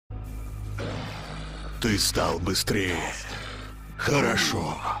Ты стал быстрее.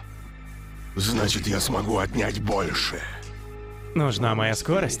 Хорошо. Значит, я смогу отнять больше. Нужна моя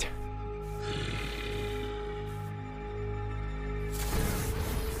скорость.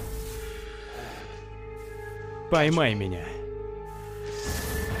 Поймай меня.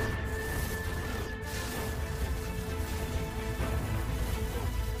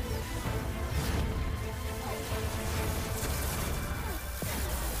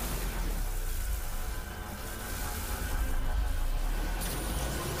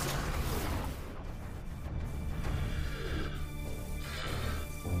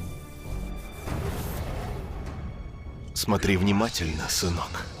 Смотри внимательно,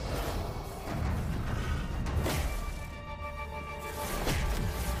 сынок.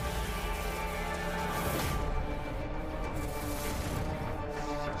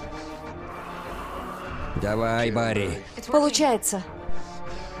 Давай, Барри. Получается.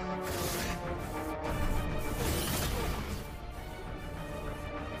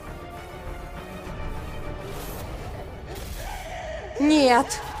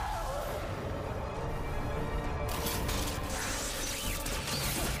 Нет.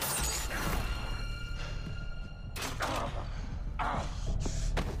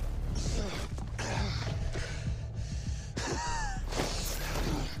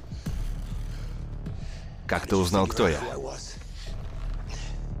 Как ты узнал, кто я?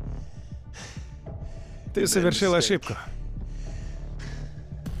 Ты совершил ошибку.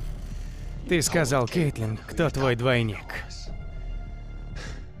 Ты сказал Кейтлин, кто твой двойник.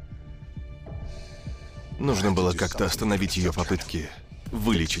 Нужно было как-то остановить ее попытки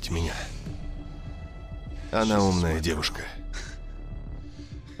вылечить меня. Она умная девушка.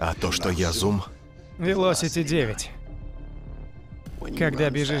 А то, что я зум... Velocity 9. Когда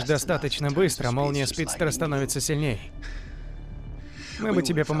бежишь достаточно быстро, молния спидстера становится сильней. Мы бы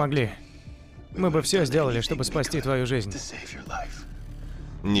тебе помогли. Мы бы все сделали, чтобы спасти твою жизнь.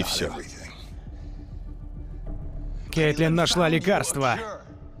 Не все. Кейтлин нашла лекарство.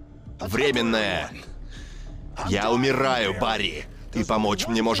 Временное. Я умираю, Барри. И помочь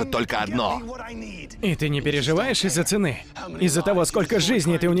мне может только одно. И ты не переживаешь из-за цены? Из-за того, сколько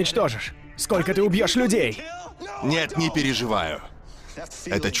жизней ты уничтожишь? Сколько ты убьешь людей? Нет, не переживаю.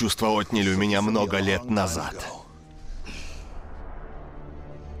 Это чувство отняли у меня много лет назад.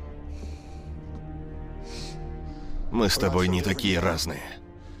 Мы с тобой не такие разные.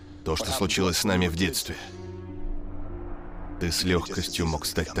 То, что случилось с нами в детстве. Ты с легкостью мог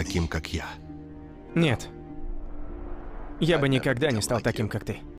стать таким, как я. Нет. Я бы никогда не стал таким, как ты.